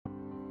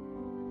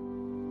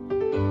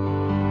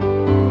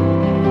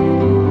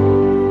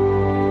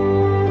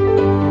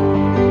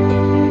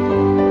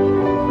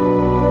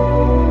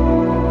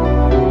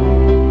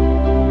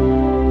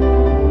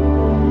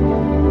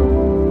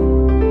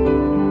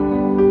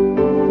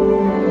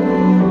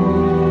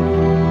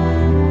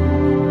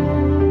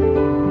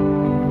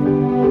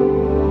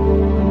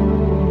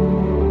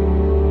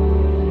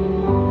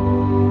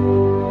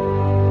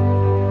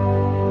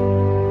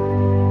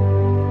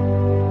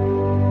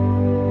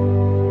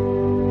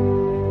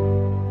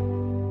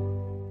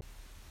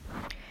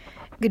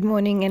Good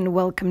morning and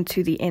welcome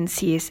to the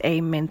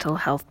NCSA Mental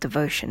Health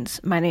Devotions.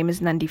 My name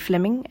is Nandi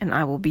Fleming and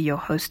I will be your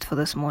host for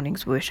this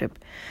morning's worship.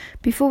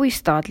 Before we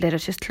start, let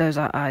us just close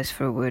our eyes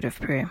for a word of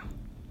prayer.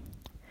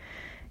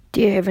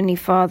 Dear Heavenly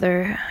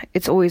Father,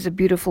 it's always a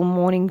beautiful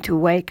morning to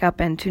wake up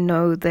and to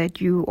know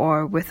that you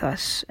are with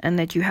us and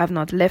that you have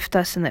not left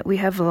us and that we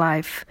have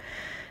life.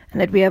 And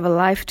that we have a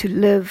life to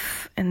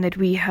live and that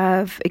we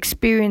have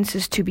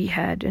experiences to be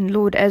had. And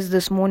Lord, as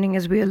this morning,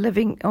 as we are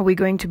living, are we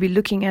going to be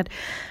looking at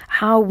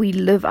how we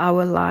live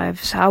our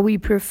lives, how we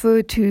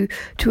prefer to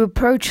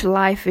approach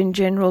life in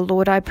general.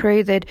 Lord, I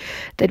pray that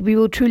we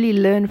will truly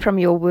learn from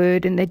your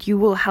word and that you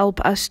will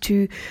help us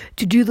to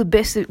do the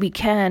best that we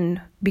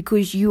can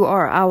because you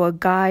are our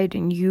guide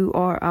and you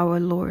are our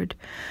Lord.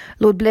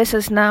 Lord, bless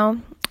us now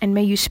and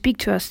may you speak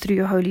to us through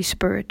your Holy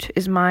Spirit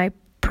is my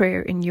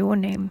prayer in your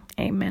name.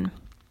 Amen.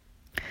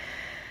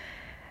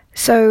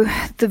 So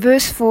the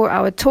verse for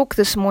our talk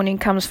this morning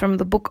comes from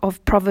the book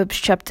of Proverbs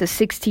chapter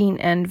 16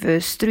 and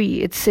verse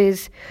 3. It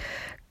says,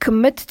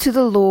 "Commit to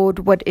the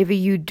Lord whatever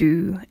you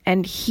do,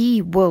 and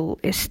he will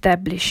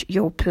establish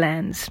your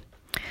plans."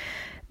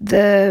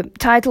 The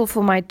title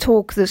for my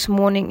talk this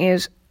morning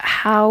is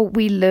How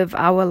We Live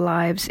Our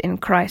Lives in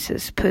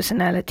Crisis,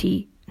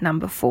 personality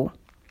number 4.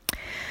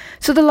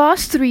 So the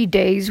last 3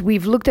 days,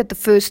 we've looked at the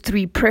first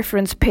 3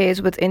 preference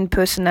pairs within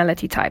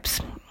personality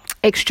types.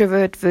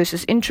 Extrovert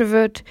versus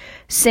introvert,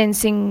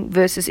 sensing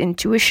versus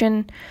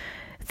intuition,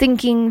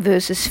 thinking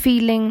versus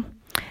feeling.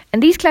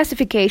 And these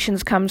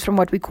classifications comes from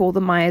what we call the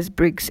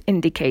Myers-Briggs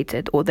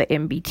indicator or the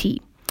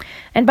MBT.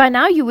 And by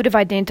now you would have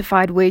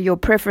identified where your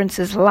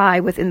preferences lie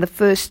within the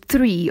first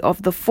 3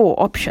 of the 4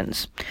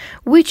 options.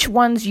 Which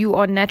ones you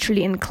are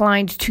naturally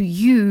inclined to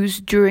use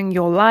during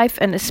your life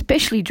and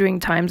especially during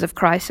times of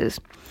crisis.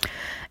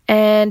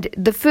 And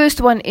the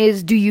first one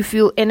is, do you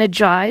feel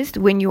energized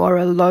when you are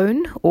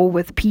alone or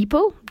with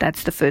people?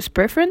 That's the first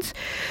preference.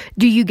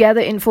 Do you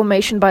gather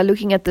information by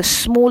looking at the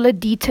smaller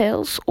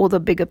details or the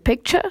bigger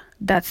picture?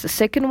 That's the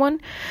second one.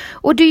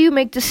 Or do you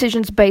make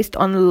decisions based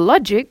on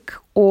logic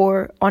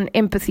or on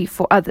empathy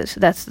for others?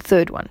 That's the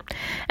third one.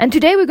 And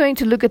today we're going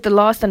to look at the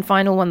last and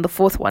final one, the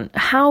fourth one,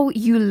 how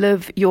you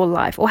live your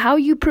life or how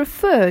you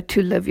prefer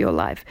to live your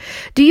life.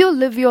 Do you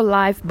live your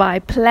life by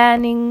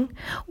planning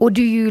or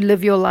do you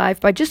live your life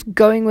by just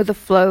going with the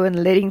flow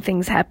and letting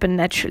things happen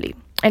naturally?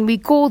 And we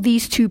call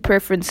these 2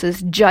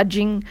 preferences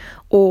judging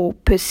or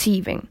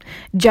perceiving.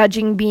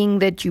 Judging being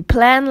that you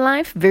plan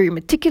life very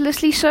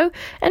meticulously so,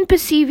 and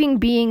perceiving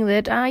being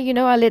that, I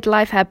let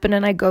life happen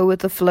and I go with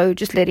the flow,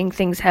 just letting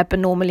things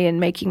happen normally and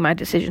making my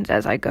decisions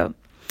as I go.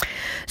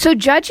 So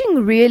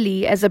judging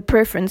really as a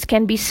preference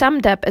can be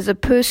summed up as a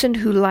person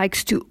who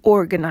likes to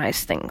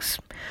organize things,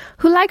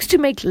 who likes to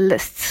make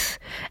lists,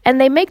 and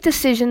they make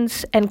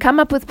decisions and come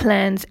up with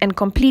plans and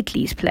complete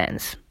these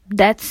plans.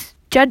 That's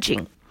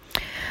judging.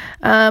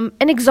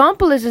 An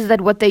example is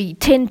that what they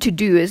tend to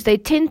do is they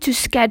tend to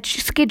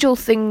schedule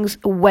things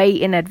way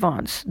in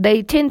advance.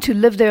 They tend to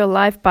live their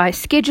life by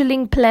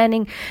scheduling,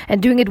 planning,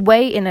 and doing it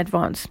way in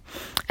advance.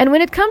 And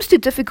when it comes to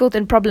difficult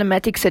and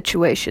problematic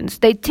situations,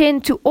 they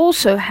tend to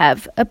also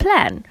have a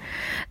plan.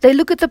 They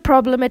look at the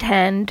problem at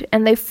hand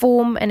and they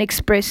form and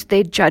express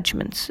their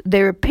judgments,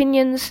 their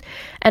opinions,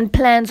 and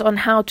plans on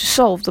how to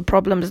solve the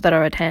problems that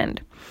are at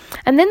hand.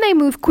 And then they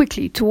move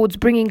quickly towards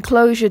bringing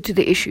closure to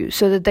the issue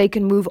so that they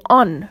can move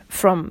on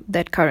from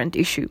that current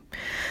issue.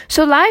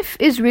 So life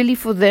is really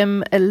for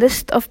them a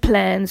list of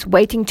plans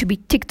waiting to be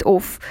ticked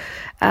off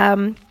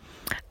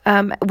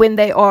when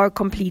they are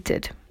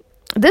completed.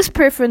 This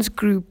preference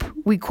group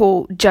we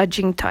call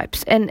judging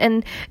types,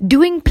 and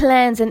doing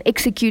plans and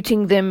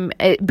executing them,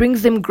 it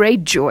brings them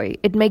great joy.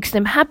 It makes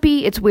them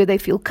happy, it's where they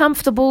feel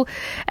comfortable,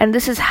 and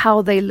this is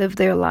how they live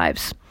their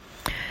lives.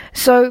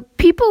 So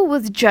people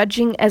with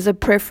judging as a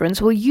preference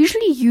will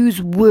usually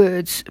use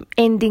words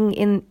ending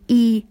in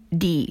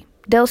ED.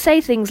 They'll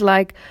say things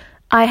like,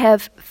 I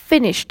have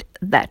finished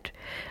that.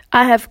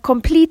 I have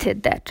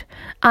completed that.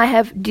 I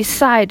have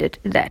decided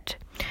that.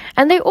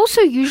 And they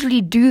also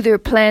usually do their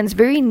plans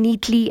very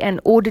neatly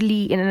and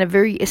orderly and in a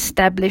very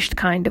established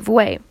kind of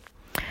way.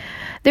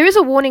 There is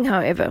a warning,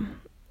 however.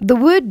 The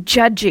word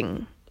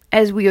judging,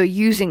 as we are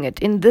using it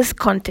in this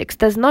context,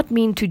 does not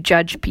mean to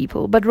judge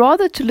people, but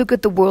rather to look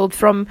at the world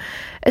from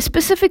a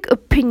specific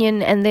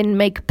opinion and then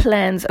make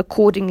plans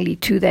accordingly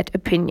to that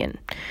opinion.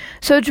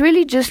 So it's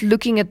really just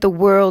looking at the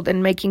world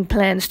and making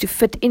plans to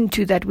fit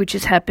into that which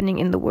is happening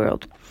in the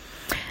world.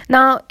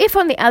 Now, if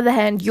on the other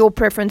hand, your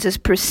preference is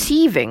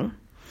perceiving,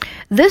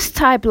 this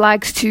type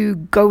likes to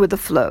go with the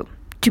flow,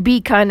 to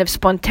be kind of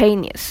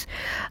spontaneous.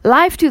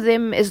 Life to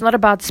them is not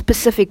about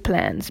specific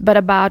plans, but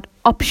about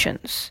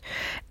options.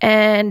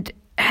 And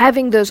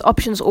having those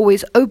options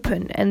always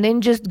open and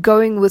then just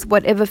going with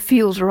whatever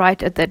feels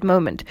right at that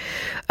moment,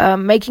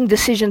 making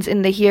decisions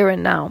in the here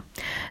and now.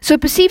 So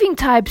perceiving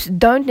types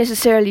don't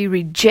necessarily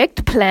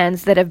reject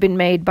plans that have been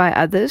made by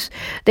others.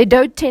 They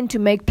don't tend to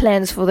make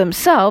plans for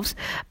themselves,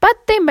 but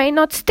they may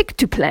not stick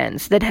to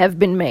plans that have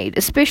been made,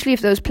 especially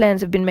if those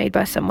plans have been made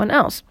by someone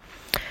else.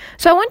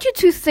 So I want you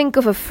to think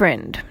of a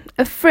friend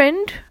a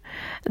friend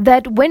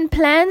that when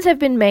plans have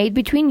been made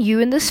between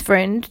you and this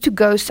friend to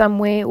go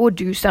somewhere or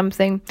do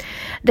something,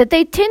 that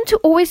they tend to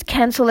always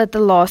cancel at the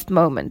last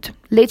moment,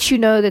 lets you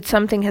know that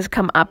something has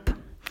come up.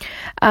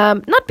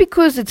 Not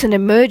because it's an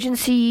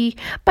emergency,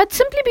 but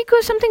simply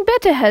because something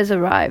better has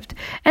arrived.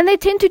 And they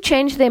tend to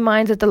change their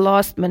minds at the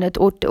last minute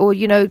or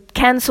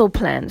cancel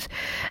plans.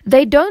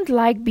 They don't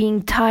like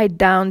being tied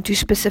down to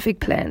specific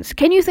plans.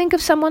 Can you think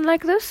of someone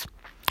like this?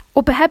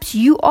 Or perhaps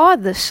you are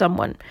this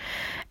someone.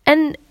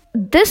 And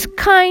this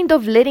kind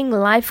of letting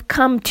life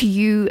come to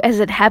you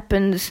as it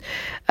happens,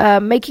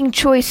 making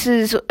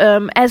choices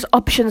as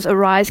options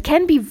arise,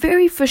 can be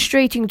very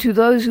frustrating to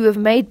those who have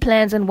made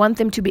plans and want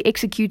them to be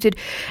executed.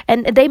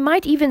 And they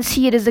might even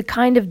see it as a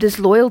kind of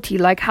disloyalty,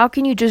 like, how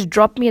can you just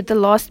drop me at the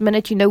last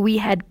minute? We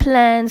had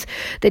plans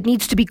that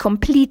needs to be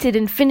completed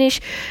and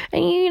finished.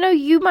 And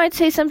you might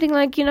say something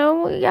like,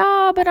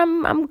 yeah, but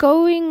I'm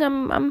going,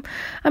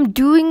 I'm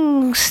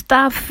doing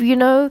stuff,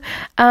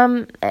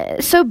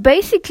 So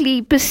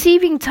basically,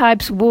 perceiving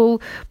types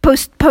will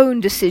postpone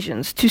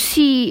decisions to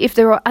see if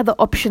there are other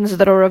options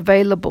that are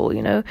available.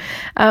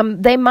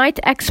 They might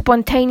act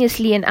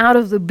spontaneously and out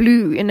of the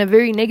blue in a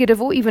very negative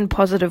or even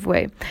positive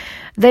way.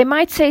 They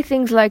might say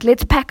things like,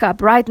 let's pack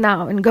up right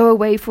now and go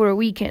away for a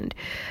weekend.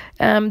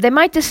 They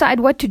might decide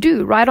what to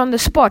do right on the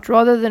spot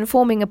rather than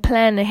forming a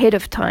plan ahead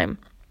of time.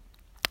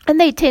 And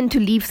they tend to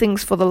leave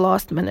things for the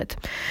last minute.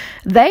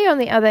 They, on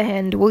the other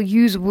hand, will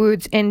use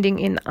words ending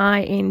in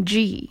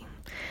ing.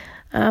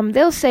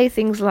 They'll say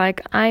things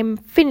like, I'm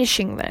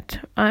finishing that,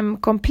 I'm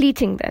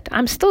completing that,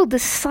 I'm still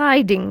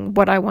deciding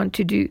what I want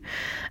to do.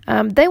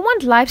 They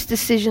want life's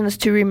decisions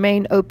to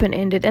remain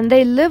open-ended, and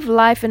they live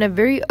life in a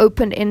very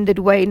open-ended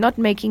way, not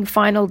making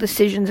final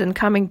decisions and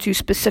coming to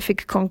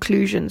specific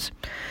conclusions.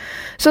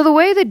 So the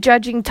way that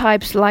judging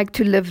types like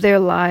to live their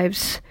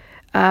lives,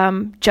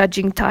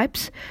 judging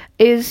types,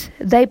 is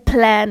they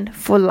plan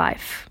for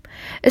life,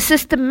 a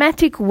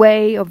systematic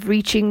way of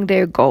reaching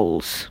their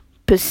goals.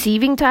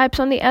 Perceiving types,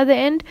 on the other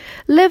end,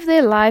 live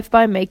their life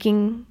by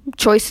making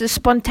choices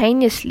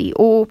spontaneously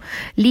or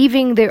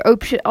leaving their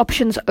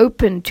options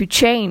open to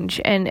change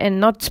and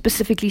not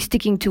specifically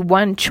sticking to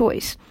one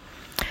choice.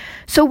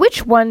 So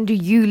which one do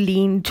you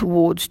lean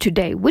towards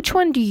today? Which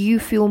one do you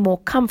feel more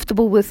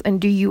comfortable with and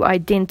do you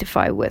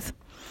identify with?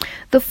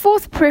 The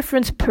fourth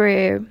preference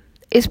prayer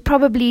is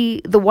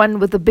probably the one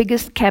with the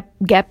biggest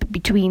gap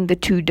between the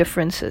two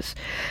differences.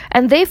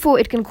 And therefore,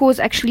 it can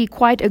cause actually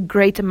quite a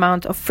great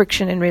amount of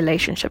friction in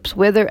relationships,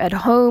 whether at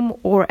home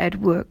or at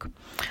work.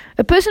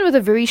 A person with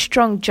a very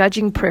strong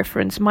judging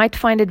preference might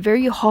find it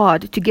very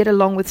hard to get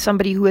along with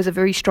somebody who has a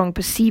very strong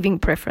perceiving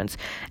preference,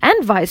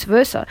 and vice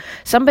versa.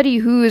 Somebody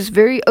who is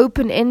very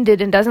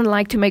open-ended and doesn't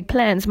like to make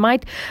plans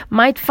might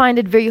find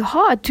it very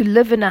hard to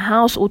live in a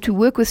house or to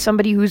work with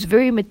somebody who's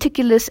very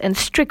meticulous and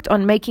strict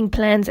on making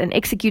plans and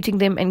executing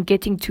them and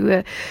getting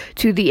to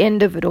the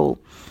end of it all.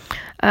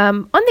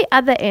 On the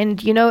other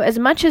end, as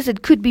much as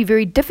it could be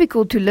very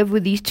difficult to live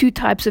with these two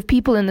types of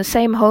people in the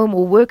same home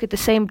or work at the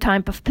same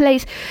type of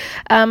place,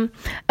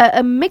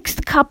 a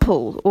mixed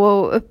couple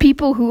or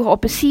people who are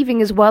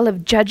perceiving as well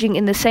as judging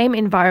in the same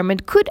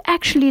environment could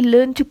actually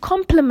learn to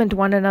complement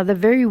one another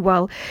very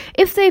well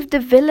if they've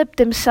developed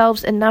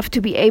themselves enough to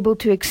be able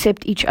to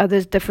accept each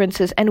other's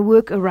differences and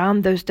work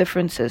around those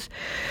differences.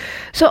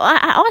 So I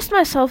asked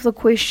myself the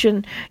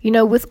question,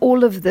 with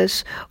all of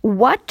this,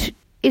 what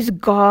is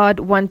God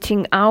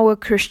wanting our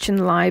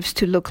Christian lives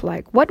to look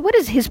like? What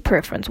is His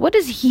preference? What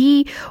does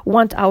He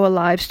want our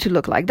lives to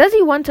look like? Does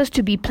He want us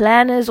to be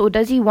planners, or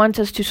does He want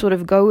us to sort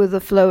of go with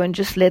the flow and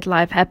just let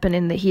life happen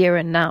in the here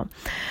and now?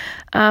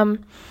 And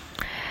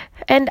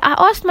I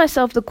asked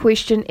myself the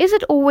question, is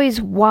it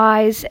always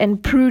wise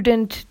and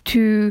prudent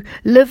to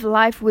live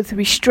life with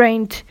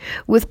restraint,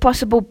 with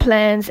possible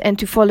plans, and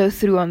to follow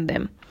through on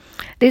them?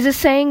 There's a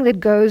saying that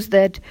goes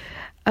that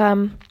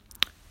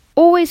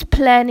always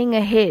planning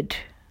ahead.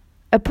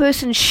 A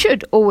person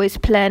should always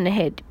plan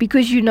ahead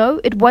because,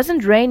 it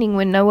wasn't raining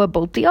when Noah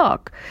built the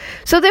ark.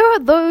 So there are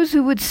those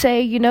who would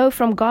say,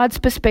 from God's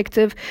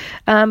perspective,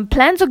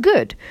 plans are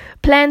good.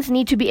 Plans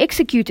need to be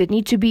executed,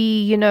 need to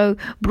be,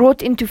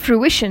 brought into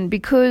fruition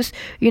because,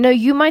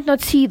 you might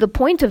not see the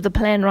point of the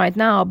plan right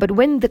now, but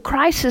when the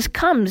crisis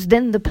comes,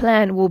 then the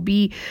plan will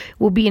be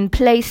in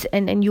place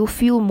and you'll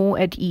feel more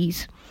at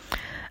ease.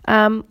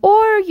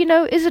 Or,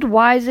 is it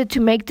wiser to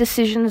make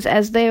decisions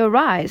as they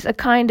arise? A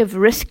kind of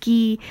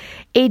risky,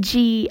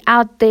 edgy,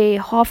 out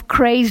there,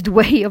 half-crazed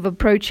way of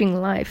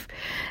approaching life.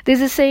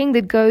 There's a saying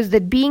that goes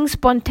that being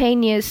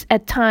spontaneous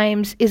at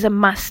times is a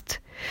must.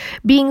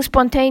 Being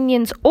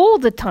spontaneous all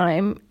the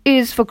time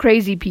is for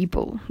crazy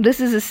people.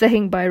 This is a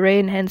saying by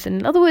Ray Hansen.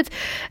 In other words,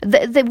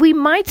 that we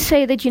might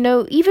say that,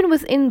 even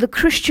within the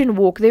Christian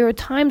walk, there are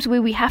times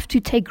where we have to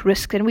take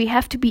risks and we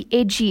have to be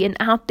edgy and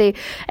out there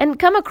and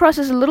come across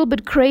as a little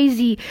bit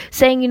crazy,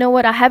 saying,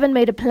 I haven't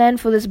made a plan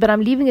for this, but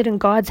I'm leaving it in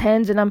God's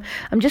hands and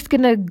I'm just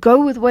going to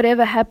go with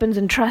whatever happens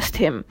and trust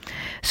Him.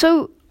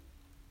 So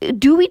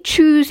do we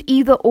choose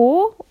either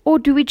or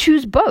do we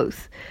choose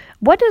both?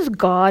 What does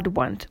God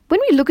want? When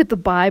we look at the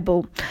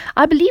Bible,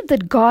 I believe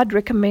that God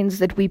recommends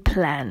that we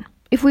plan.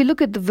 If we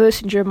look at the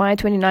verse in Jeremiah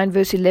 29,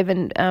 verse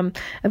 11, a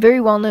very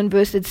well-known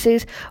verse that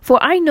says,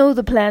 "For I know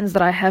the plans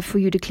that I have for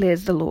you,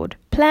 declares the Lord.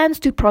 Plans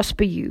to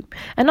prosper you,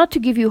 and not to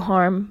give you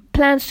harm,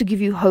 plans to give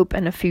you hope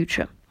and a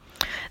future."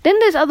 Then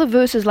there's other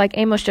verses like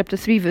Amos chapter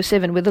 3, verse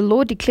 7, where the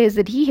Lord declares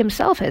that He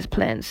Himself has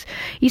plans.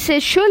 He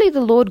says, "Surely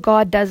the Lord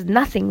God does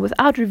nothing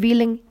without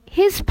revealing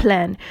His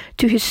plan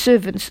to His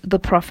servants, the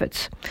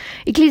prophets."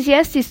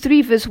 Ecclesiastes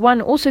 3 verse 1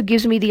 also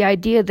gives me the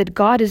idea that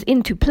God is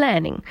into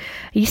planning.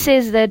 He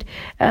says that,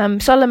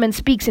 Solomon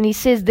speaks and he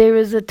says, "There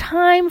is a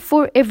time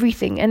for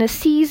everything and a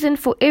season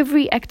for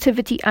every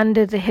activity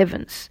under the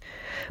heavens."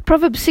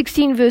 Proverbs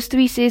 16 verse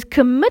 3 says,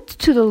 "Commit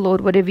to the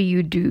Lord whatever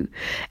you do,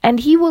 and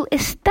He will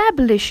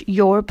establish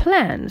your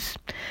plans."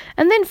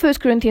 And then 1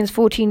 Corinthians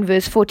 14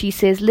 verse 40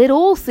 says, "Let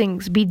all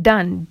things be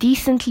done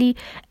decently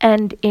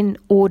and in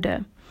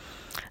order."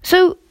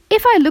 So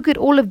if I look at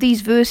all of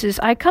these verses,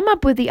 I come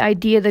up with the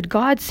idea that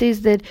God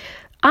says that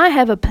I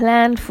have a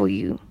plan for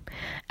you,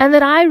 and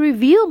that I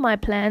reveal my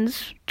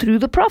plans through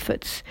the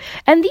prophets.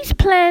 And these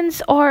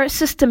plans are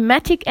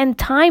systematic and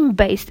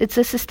time-based. It's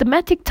a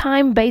systematic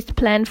time-based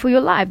plan for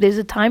your life. There's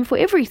a time for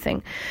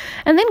everything.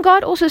 And then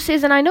God also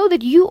says, and I know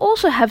that you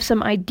also have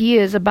some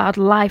ideas about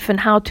life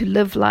and how to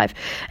live life.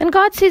 And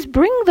God says,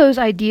 bring those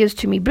ideas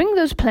to me, bring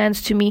those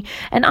plans to me,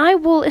 and I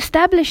will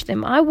establish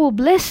them. I will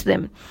bless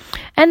them.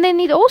 And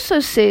then it also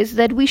says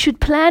that we should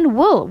plan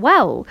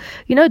well.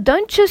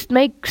 Don't just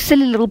make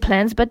silly little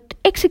plans, but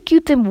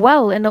execute them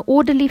well in an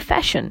orderly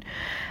fashion.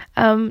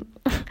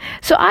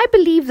 So I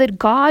believe that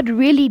God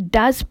really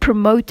does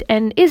promote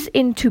and is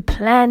into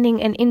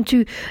planning and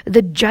into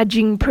the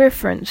judging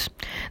preference.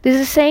 There's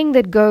a saying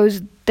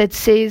that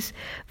says,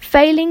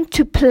 failing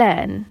to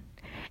plan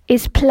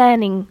is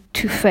planning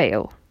to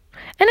fail.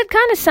 And it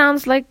kind of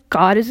sounds like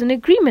God is in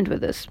agreement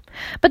with this.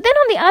 But then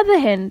on the other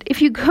hand,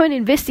 if you go and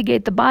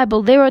investigate the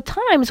Bible, there are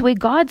times where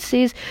God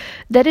says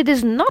that it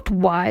is not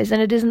wise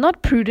and it is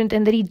not prudent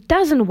and that He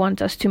doesn't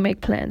want us to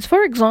make plans.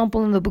 For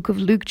example, in the book of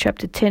Luke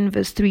chapter 10,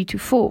 verse 3 to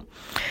 4,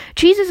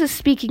 Jesus is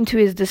speaking to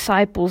His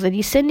disciples and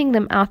He's sending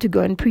them out to go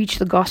and preach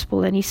the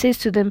gospel. And He says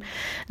to them,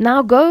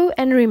 "Now go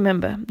and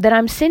remember that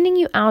I'm sending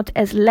you out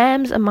as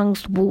lambs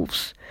amongst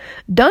wolves.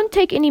 Don't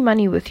take any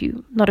money with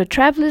you, not a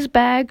traveler's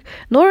bag,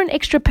 nor an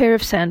extra pair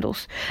of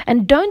sandals,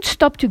 and don't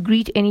stop to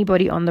greet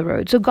anybody on the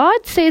road." So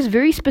God says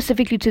very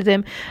specifically to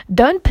them,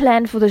 don't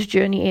plan for this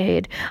journey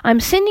ahead. I'm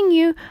sending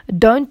you,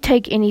 don't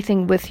take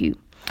anything with you.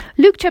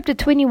 Luke chapter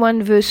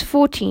 21 verse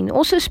 14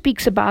 also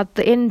speaks about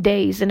the end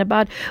days and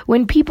about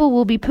when people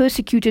will be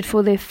persecuted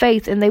for their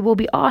faith, and they will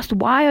be asked,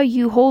 why are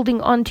you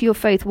holding on to your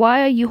faith?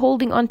 Why are you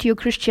holding on to your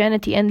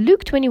Christianity? And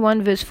Luke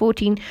 21 verse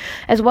 14,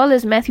 as well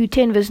as Matthew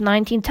 10 verse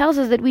 19, tells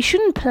us that we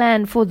shouldn't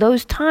plan for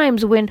those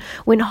times when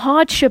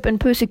hardship and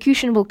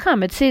persecution will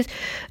come. It says,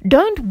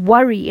 don't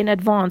worry in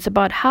advance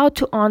about how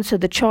to answer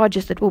the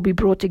charges that will be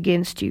brought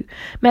against you.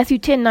 Matthew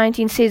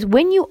 10:19 says,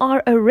 when you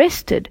are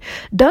arrested,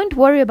 don't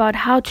worry about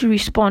how to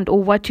respond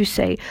or what to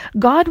say.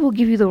 God will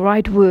give you the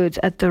right words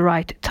at the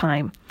right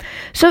time.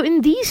 So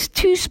in these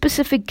two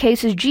specific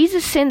cases,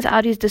 Jesus sends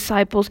out His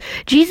disciples.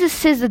 Jesus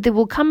says that there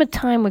will come a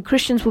time when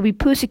Christians will be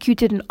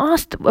persecuted and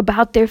asked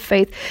about their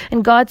faith.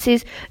 And God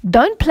says,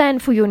 don't plan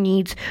for your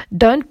needs.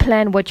 Don't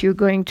plan what you're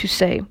going to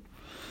say.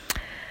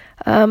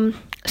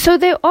 So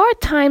there are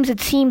times it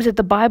seems that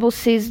the Bible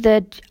says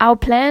that our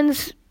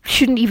plans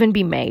shouldn't even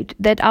be made,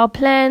 that our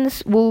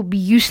plans will be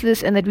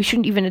useless, and that we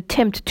shouldn't even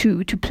attempt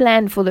to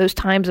plan for those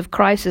times of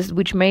crisis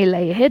which may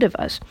lay ahead of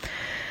us.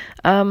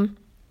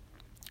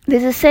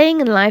 There's a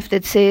saying in life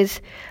that says,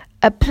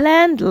 a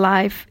planned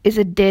life is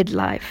a dead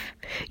life.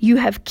 You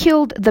have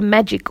killed the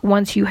magic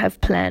once you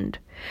have planned.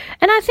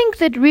 And I think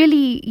that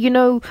really,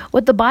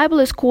 what the Bible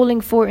is calling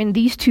for in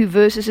these two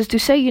verses is to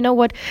say,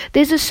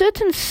 there's a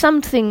certain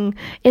something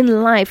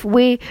in life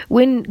where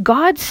when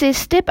God says,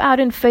 step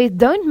out in faith,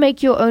 don't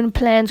make your own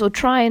plans or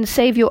try and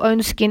save your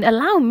own skin.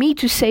 Allow me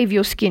to save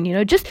your skin,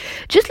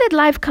 just let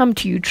life come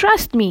to you.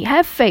 Trust me,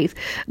 have faith.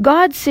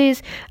 God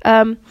says,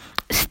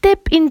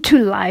 step into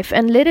life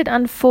and let it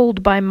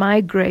unfold by my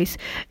grace.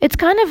 It's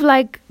kind of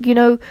like,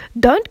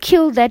 don't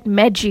kill that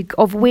magic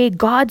of where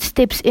God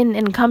steps in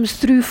and comes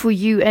through for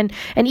you. And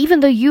even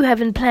though you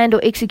haven't planned or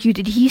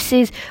executed, He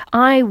says,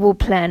 I will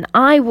plan,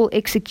 I will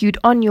execute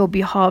on your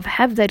behalf.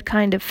 Have that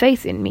kind of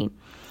faith in me.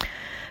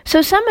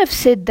 So some have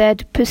said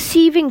that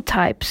perceiving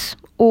types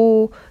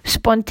or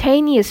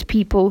spontaneous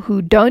people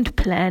who don't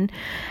plan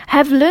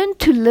have learned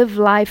to live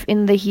life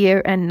in the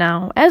here and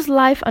now. As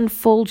life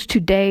unfolds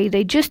today,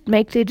 they just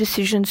make their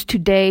decisions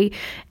today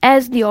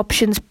as the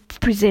options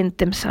present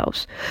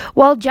themselves.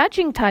 While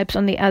judging types,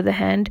 on the other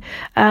hand,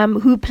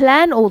 who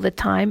plan all the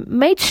time,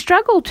 may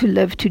struggle to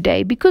live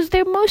today because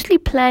they're mostly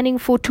planning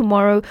for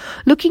tomorrow,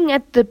 looking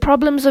at the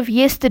problems of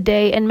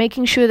yesterday and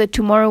making sure that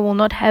tomorrow will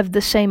not have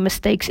the same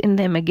mistakes in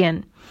them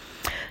again.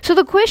 So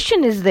the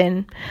question is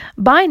then,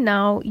 by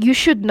now, you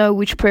should know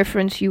which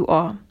preference you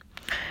are.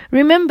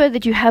 Remember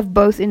that you have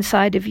both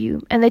inside of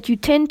you and that you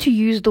tend to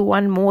use the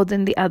one more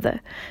than the other.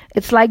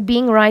 It's like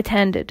being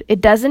right-handed.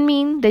 It doesn't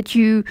mean that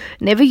you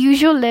never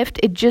use your left.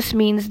 It just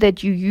means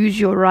that you use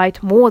your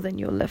right more than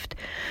your left.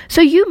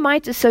 So you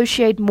might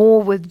associate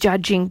more with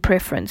judging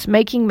preference,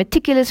 making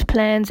meticulous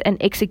plans and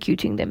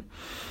executing them.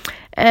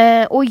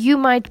 Or you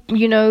might,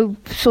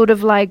 sort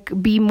of like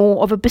be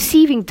more of a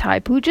perceiving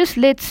type who just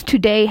lets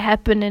today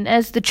happen, and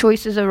as the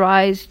choices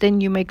arise,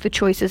 then you make the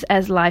choices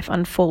as life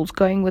unfolds,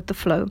 going with the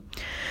flow.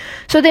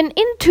 So then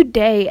in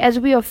today, as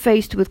we are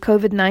faced with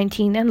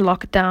COVID-19 and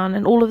lockdown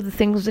and all of the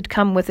things that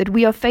come with it,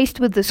 we are faced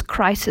with this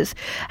crisis.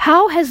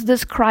 How has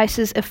this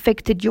crisis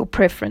affected your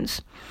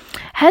preference?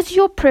 Has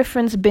your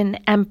preference been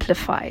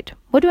amplified?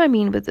 What do I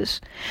mean with this?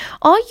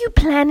 Are you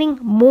planning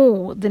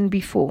more than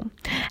before?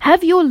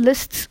 Have your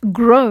lists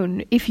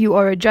grown if you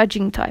are a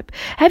judging type?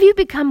 Have you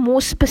become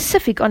more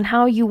specific on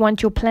how you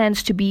want your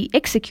plans to be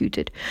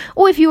executed?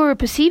 Or if you are a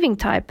perceiving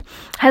type,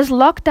 has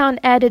lockdown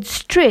added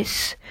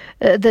stress?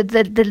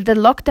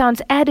 The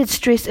lockdown's added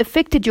stress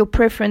affected your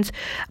preference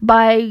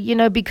by,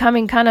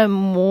 becoming kind of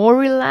more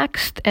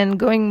relaxed and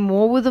going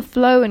more with the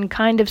flow and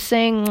kind of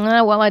saying,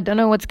 well, I don't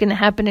know what's going to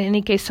happen in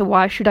any case, so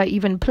why should I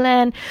even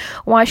plan?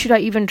 Why should I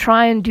even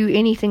try and do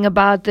anything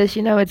about this?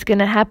 It's going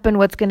to happen.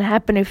 What's going to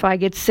happen if I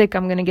get sick?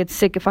 I'm going to get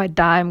sick. If I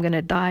die, I'm going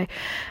to die.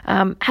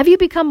 Have you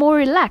become more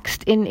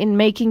relaxed in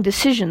making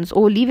decisions,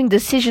 or leaving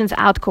decisions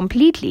out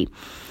completely?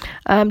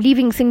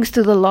 Leaving things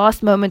to the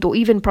last moment, or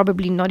even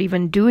probably not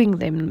even doing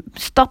them,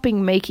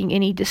 stopping making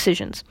any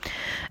decisions.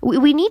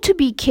 We need to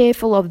be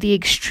careful of the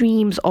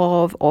extremes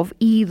of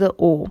either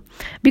or,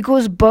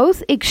 because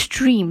both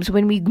extremes,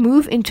 when we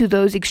move into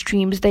those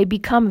extremes, they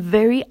become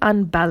very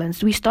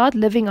unbalanced. We start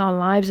living our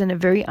lives in a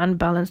very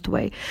unbalanced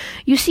way.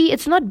 You see,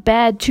 it's not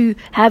bad to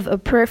have a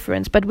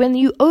preference, but when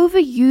you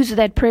overuse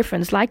that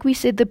preference, like we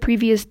said the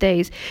previous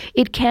days,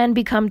 it can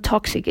become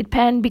toxic. It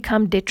can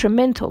become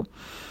detrimental.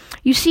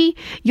 You see,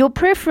 your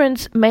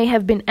preference may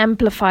have been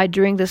amplified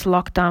during this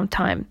lockdown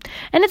time.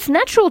 And it's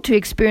natural to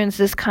experience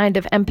this kind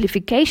of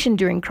amplification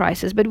during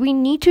crisis, but we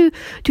need to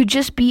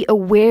just be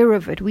aware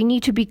of it. We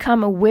need to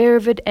become aware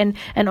of it and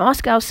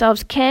ask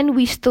ourselves, can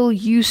we still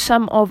use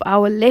some of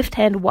our left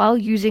hand while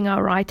using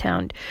our right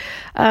hand?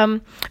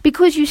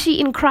 Because you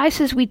see, in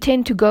crisis, we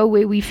tend to go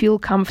where we feel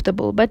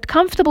comfortable, but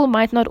comfortable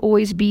might not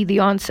always be the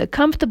answer.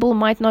 Comfortable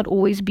might not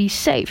always be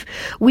safe.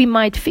 We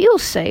might feel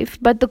safe,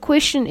 but the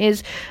question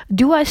is,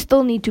 do I still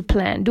need to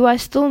plan? Do I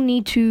still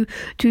need to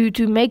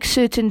make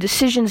certain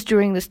decisions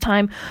during this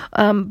time?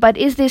 But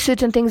is there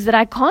certain things that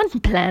I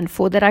can't plan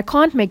for, that I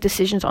can't make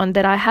decisions on,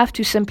 that I have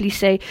to simply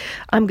say,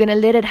 I'm going to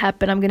let it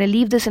happen. I'm going to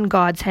leave this in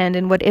God's hand,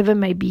 and whatever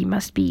may be,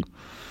 must be.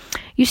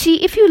 You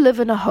see, if you live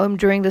in a home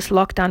during this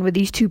lockdown with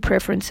these two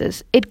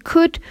preferences, it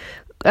could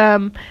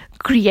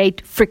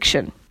create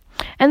friction.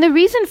 And the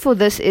reason for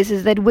this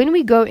is that when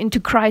we go into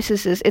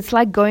crises, it's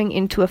like going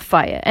into a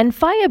fire. And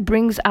fire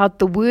brings out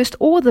the worst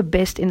or the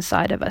best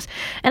inside of us.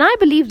 And I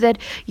believe that,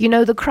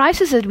 the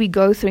crisis that we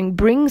go through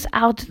brings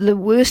out the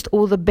worst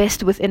or the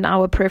best within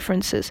our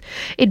preferences.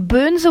 It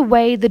burns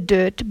away the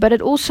dirt, but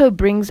it also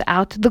brings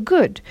out the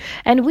good.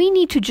 And we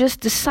need to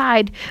just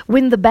decide,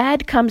 when the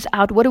bad comes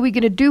out, what are we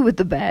going to do with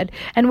the bad?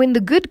 And when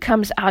the good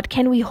comes out,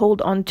 can we hold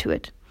on to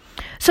it?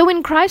 So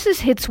when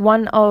crisis hits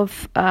one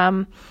of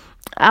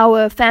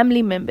our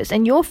family members,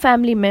 and your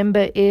family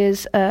member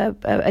is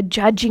a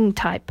judging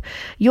type,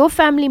 your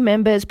family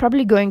member is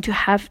probably going to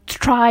have to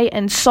try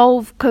and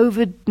solve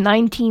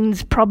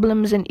COVID-19's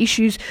problems and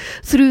issues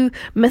through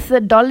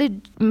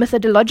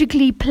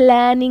methodologically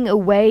planning a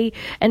way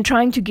and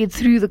trying to get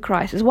through the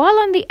crisis. While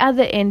on the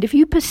other end, if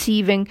you're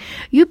perceiving,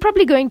 you're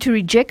probably going to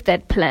reject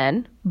that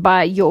plan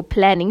by your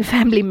planning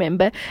family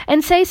member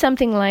and say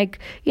something like,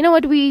 you know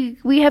what, we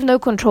have no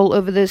control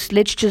over this,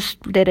 let's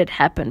just let it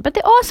happen. But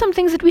there are some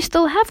things that we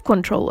still have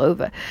control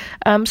over,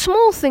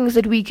 small things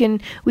that we can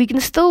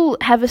still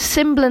have a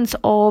semblance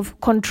of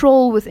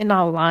control within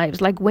our lives,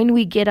 like when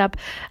we get up,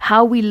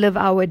 how we live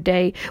our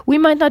day. We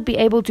might not be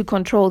able to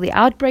control the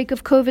outbreak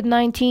of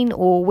COVID-19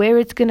 or where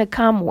it's going to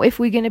come or if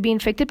we're going to be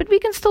infected, but we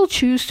can still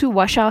choose to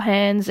wash our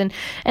hands and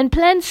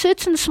plan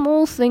certain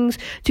small things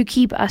to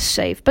keep us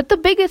safe. But the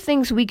bigger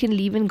things we can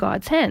leave in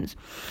God's hands.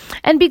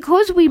 And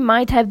because we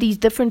might have these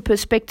different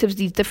perspectives,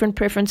 these different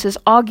preferences,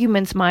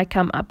 arguments might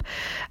come up.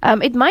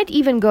 It might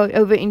even go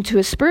over into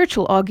a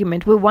spiritual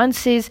argument where one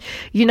says,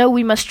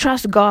 we must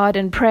trust God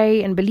and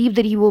pray and believe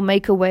that He will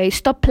make a way.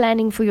 Stop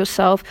planning for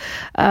yourself.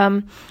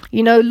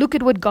 Look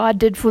at what God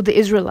did for the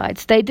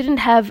Israelites. They didn't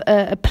have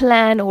a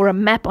plan or a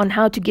map on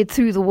how to get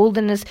through the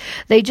wilderness.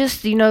 They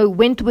just,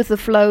 went with the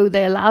flow.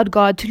 They allowed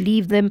God to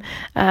lead them,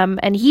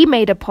 and He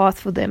made a path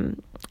for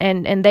them.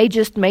 and they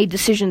just made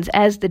decisions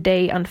as the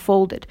day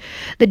unfolded.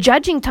 The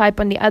judging type,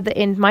 on the other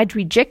end, might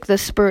reject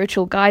this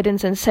spiritual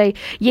guidance and say,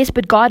 yes,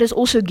 but God has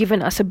also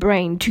given us a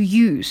brain to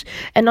use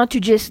and not to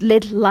just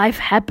let life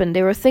happen.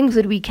 There are things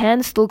that we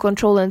can still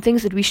control and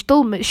things that we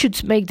still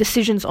should make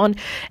decisions on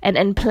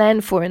and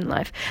plan for in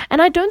life.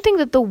 And I don't think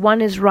that the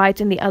one is right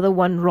and the other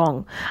one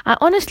wrong. I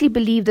honestly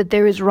believe that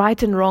there is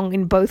right and wrong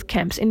in both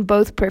camps, in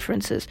both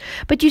preferences.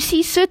 But you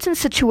see, certain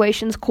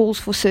situations calls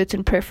for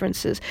certain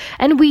preferences,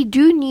 and we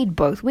do need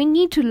both. We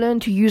need to learn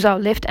to use our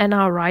left and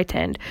our right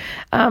hand.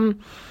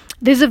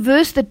 There's a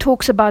verse that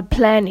talks about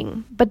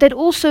planning, but that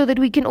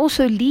we can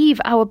also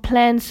leave our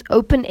plans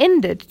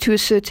open-ended to a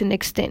certain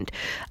extent.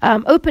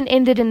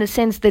 Open-ended in the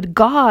sense that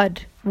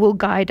God will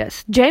guide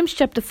us. James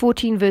chapter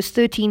 14 verse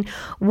 13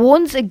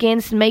 warns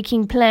against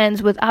making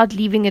plans without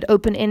leaving it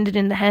open-ended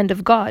in the hand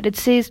of God. It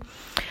says,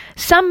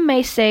 some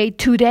may say,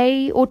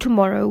 today or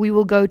tomorrow we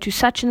will go to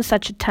such and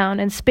such a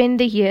town and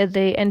spend a year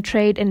there and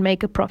trade and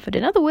make a profit.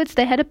 In other words,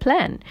 they had a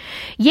plan.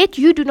 Yet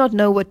you do not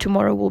know what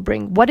tomorrow will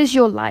bring. What is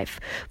your life?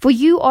 For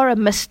you are a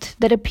mist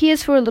that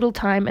appears for a little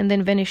time and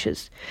then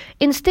vanishes.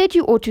 Instead,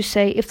 you ought to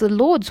say, if the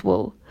Lord's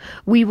will,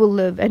 we will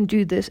live and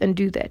do this and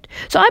do that.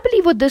 So I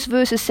believe what this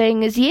verse is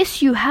saying is, yes,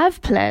 you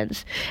have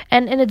plans,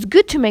 and it's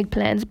good to make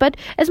plans, but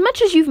as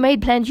much as you've made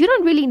plans, you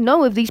don't really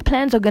know if these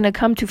plans are going to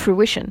come to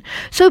fruition.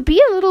 So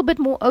be a little bit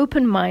more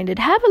open-minded.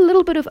 Have a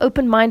little bit of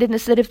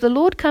open-mindedness that if the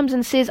Lord comes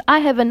and says, I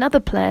have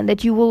another plan,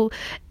 that you will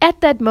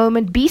at that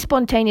moment be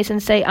spontaneous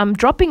and say, I'm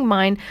dropping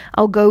mine,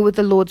 I'll go with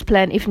the Lord's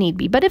plan if need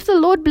be. But if the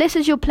Lord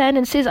blesses your plan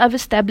and says, I've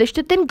established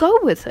it, then go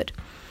with it.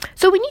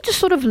 So we need to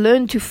sort of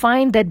learn to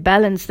find that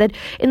balance, that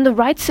in the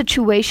right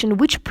situation,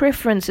 which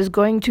preference is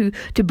going to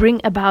bring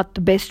about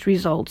the best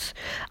results.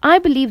 I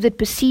believe that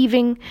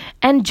perceiving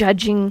and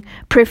judging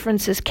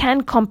preferences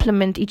can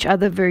complement each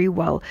other very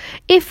well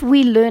if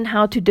we learn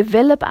how to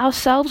develop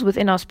ourselves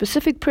within our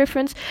specific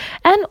preference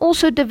and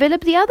also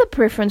develop the other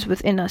preference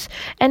within us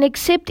and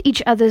accept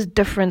each other's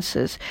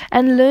differences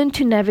and learn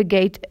to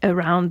navigate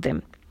around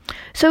them.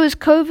 So as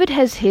COVID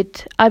has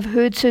hit, I've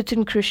heard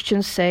certain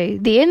Christians say,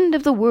 the end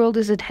of the world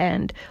is at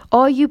hand.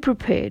 Are you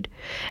prepared?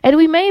 And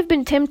we may have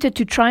been tempted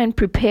to try and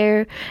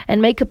prepare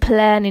and make a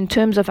plan in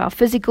terms of our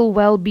physical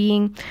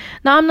well-being.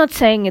 Now, I'm not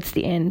saying it's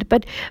the end,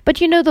 but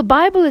you know, the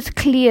Bible is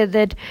clear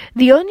that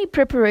the only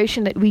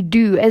preparation that we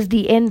do as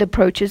the end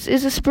approaches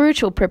is a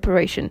spiritual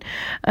preparation.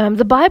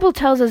 The Bible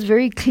tells us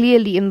very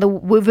clearly in the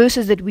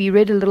verses that we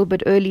read a little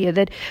bit earlier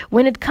that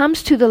when it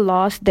comes to the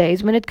last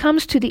days, when it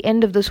comes to the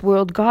end of this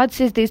world, God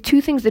says there's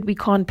two things that we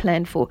can't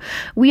plan for.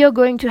 We are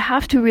going to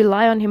have to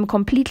rely on Him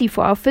completely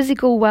for our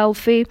physical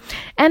welfare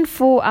and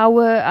for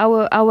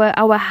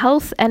our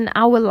health and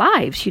our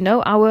lives, you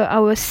know,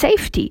 our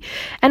safety.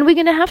 And we're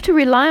going to have to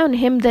rely on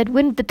Him that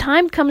when the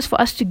time comes for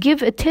us to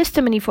give a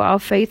testimony for our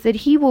faith, that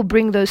He will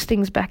bring those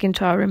things back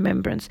into our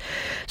remembrance.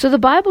 So the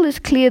Bible is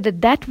clear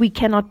that we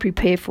cannot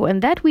prepare for,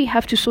 and that we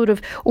have to sort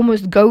of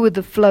almost go with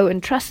the flow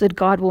and trust that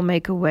God will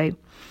make a way.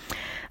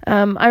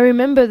 I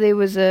remember there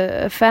was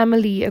a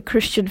family, a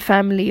Christian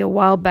family a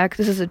while back,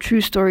 this is a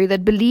true story,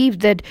 that believed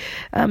that,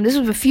 this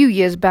was a few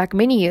years back,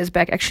 many years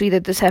back actually,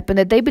 that this happened,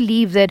 that they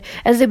believed that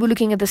as they were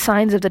looking at the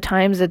signs of the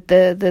times that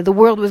the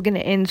world was going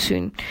to end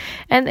soon.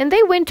 And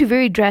they went to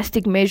very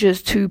drastic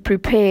measures to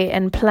prepare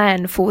and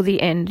plan for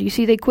the end. You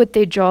see, they quit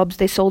their jobs,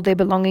 they sold their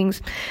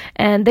belongings,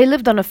 and they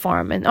lived on a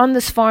farm. And on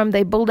this farm,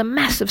 they built a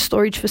massive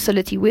storage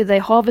facility where they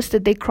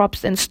harvested their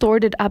crops and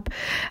stored it up,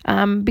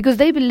 because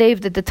they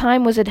believed that the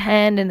time was at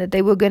hand and that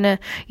they were going to,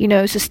 you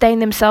know, sustain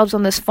themselves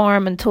on this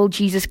farm until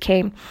Jesus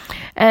came.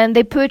 And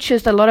they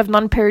purchased a lot of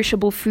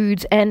non-perishable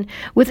foods. And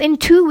within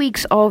 2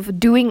 weeks of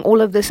doing all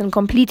of this and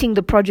completing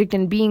the project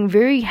and being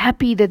very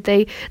happy that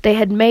they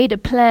had made a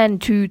plan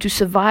to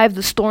survive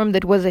the storm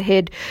that was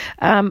ahead,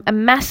 a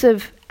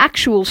massive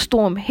actual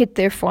storm hit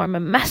their farm, a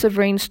massive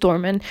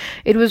rainstorm, and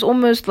it was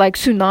almost like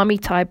tsunami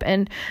type,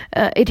 and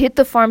it hit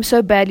the farm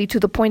so badly to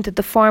the point that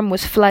the farm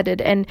was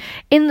flooded, and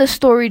in the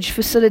storage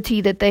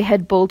facility that they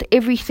had built,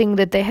 everything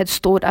that they had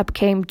stored up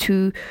came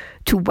to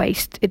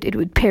waste. It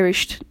would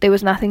perished. There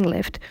was nothing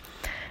left.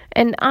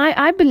 And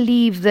I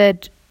believe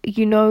that,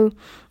 you know,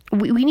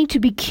 we need to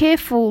be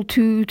careful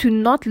to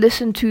not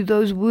listen to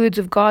those words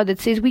of God that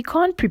says we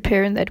can't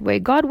prepare in that way.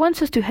 God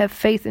wants us to have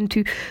faith and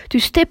to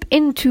step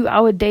into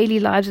our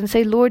daily lives and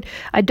say, Lord,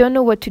 I don't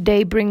know what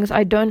today brings.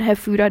 I don't have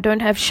food. I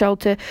don't have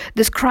shelter.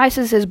 This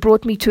crisis has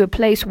brought me to a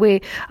place where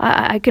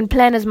I can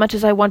plan as much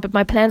as I want, but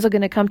my plans are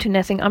going to come to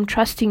nothing. I'm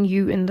trusting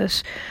you in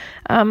this.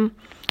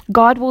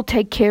 God will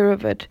take care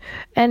of it.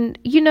 And,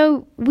 you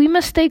know, we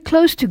must stay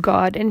close to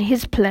God and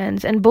His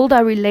plans and build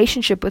our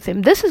relationship with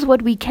Him. This is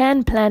what we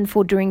can plan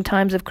for during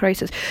times of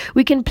crisis.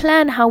 We can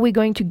plan how we're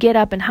going to get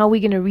up and how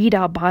we're going to read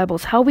our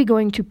Bibles, how we're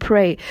going to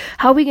pray,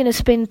 how we're going to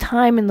spend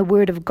time in the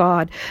Word of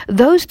God.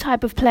 Those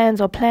type of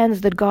plans are plans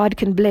that God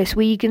can bless,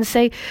 where you can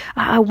say,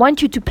 I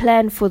want you to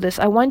plan for this.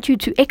 I want you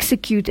to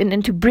execute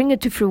and to bring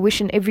it to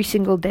fruition every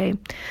single day.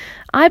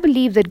 I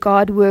believe that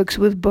God works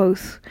with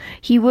both.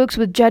 He works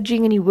with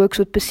judging and He works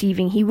with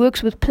perceiving. He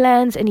works with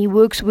plans and He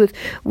works with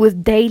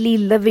daily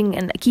living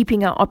and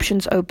keeping our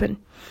options open.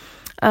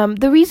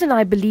 The reason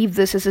I believe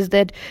this is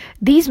that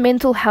these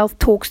mental health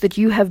talks that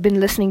you have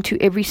been listening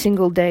to every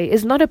single day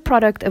is not a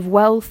product of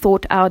well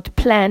thought out,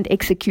 planned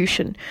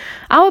execution.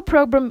 Our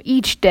program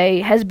each day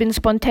has been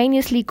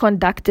spontaneously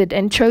conducted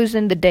and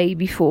chosen the day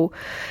before.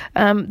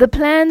 The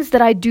plans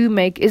that I do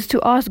make is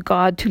to ask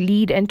God to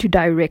lead and to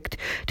direct,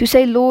 to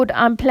say, Lord,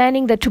 I'm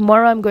planning that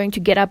tomorrow I'm going to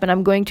get up and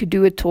I'm going to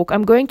do a talk.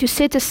 I'm going to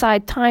set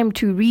aside time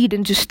to read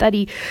and to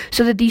study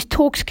so that these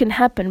talks can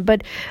happen.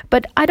 But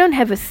I don't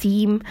have a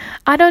theme.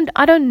 I don't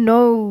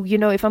know,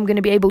 if I'm going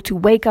to be able to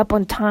wake up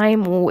on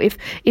time or if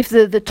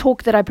the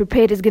talk that I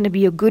prepared is going to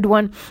be a good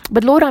one.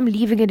 But Lord, I'm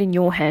leaving it in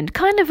your hand.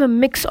 Kind of a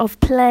mix of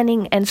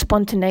planning and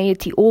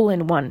spontaneity all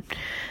in one.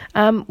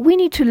 We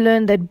need to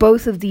learn that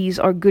both of these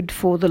are good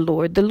for the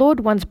Lord. The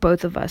Lord wants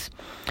both of us.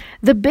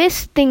 The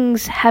best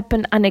things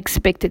happen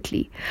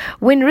unexpectedly,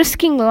 when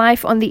risking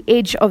life on the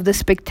edge of the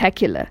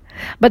spectacular.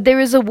 But there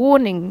is a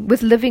warning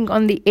with living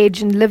on the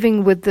edge and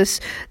living with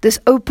this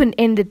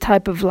open-ended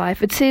type of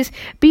life. It says,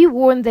 be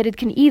warned that it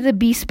can either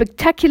be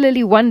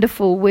spectacularly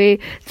wonderful, where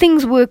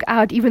things work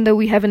out even though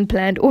we haven't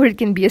planned, or it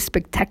can be a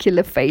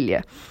spectacular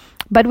failure.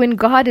 But when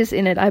God is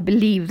in it, I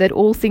believe that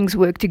all things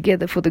work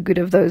together for the good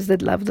of those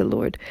that love the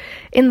Lord.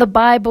 In the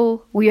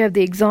Bible, we have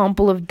the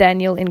example of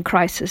Daniel in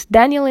crisis.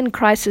 Daniel in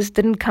crisis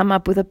didn't come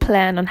up with a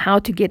plan on how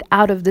to get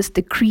out of this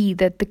decree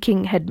that the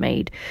king had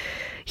made.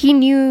 He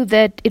knew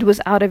that it was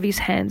out of his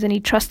hands and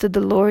he trusted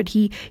the Lord.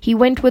 He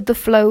went with the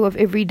flow of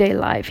everyday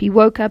life. He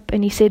woke up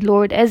and he said,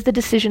 Lord, as the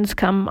decisions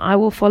come, I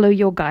will follow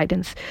your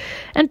guidance.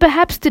 And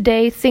perhaps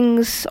today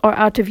things are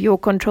out of your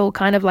control,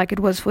 kind of like it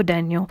was for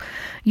Daniel.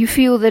 You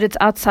feel that it's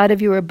outside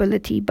of your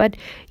ability, but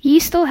he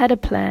still had a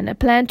plan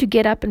to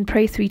get up and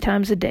pray 3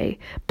 times a day,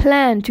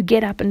 plan to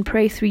get up and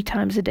pray 3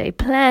 times a day,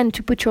 plan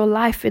to put your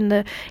life in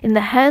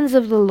the hands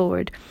of the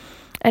Lord.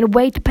 And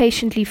wait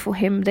patiently for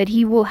Him, that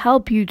He will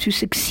help you to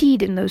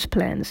succeed in those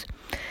plans.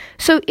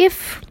 So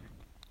if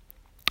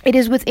it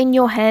is within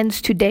your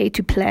hands today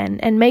to plan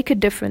and make a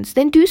difference,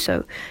 then do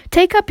so.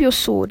 Take up your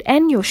sword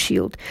and your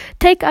shield.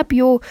 Take up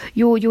your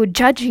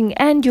judging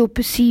and your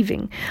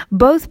perceiving,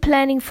 both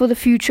planning for the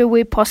future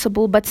where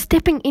possible, but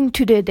stepping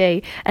into the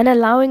day and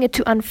allowing it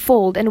to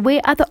unfold. And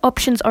where other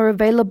options are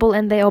available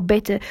and they are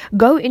better,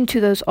 go into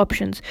those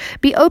options.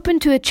 Be open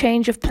to a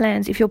change of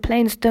plans if your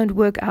plans don't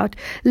work out.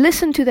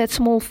 Listen to that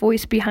small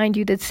voice behind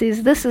you that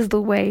says, this is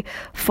the way,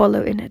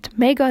 follow in it.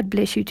 May God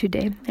bless you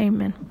today.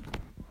 Amen.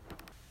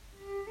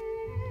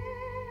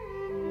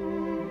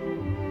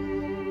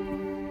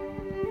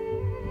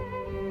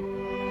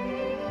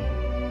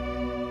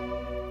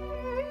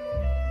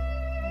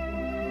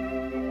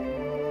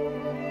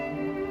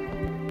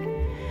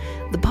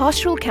 The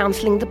Pastoral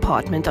Counseling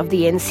Department of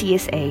the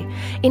NCSA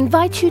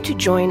invites you to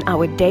join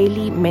our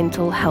daily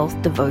mental health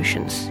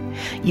devotions.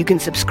 You can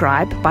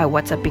subscribe by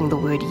WhatsApping the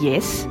word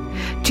YES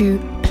to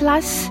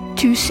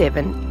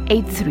 +27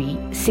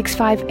 83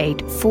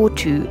 658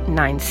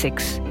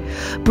 4296.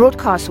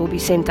 Broadcasts will be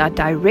sent out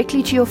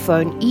directly to your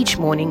phone each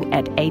morning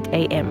at 8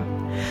 a.m.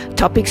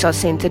 Topics are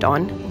centered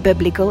on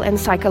biblical and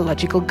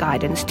psychological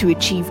guidance to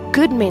achieve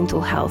good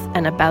mental health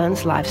and a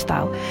balanced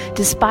lifestyle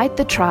despite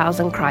the trials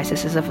and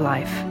crises of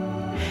life.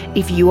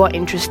 If you are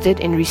interested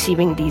in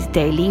receiving these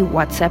daily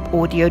WhatsApp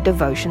audio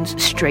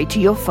devotions straight to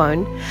your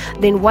phone,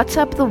 then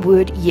WhatsApp the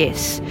word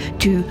YES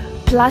to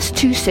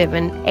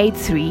 +27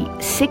 83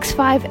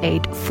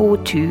 658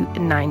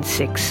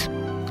 4296.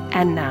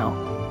 And now,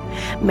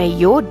 may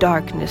your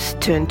darkness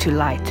turn to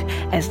light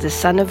as the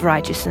Son of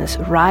Righteousness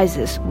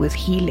rises with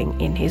healing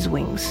in His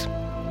wings.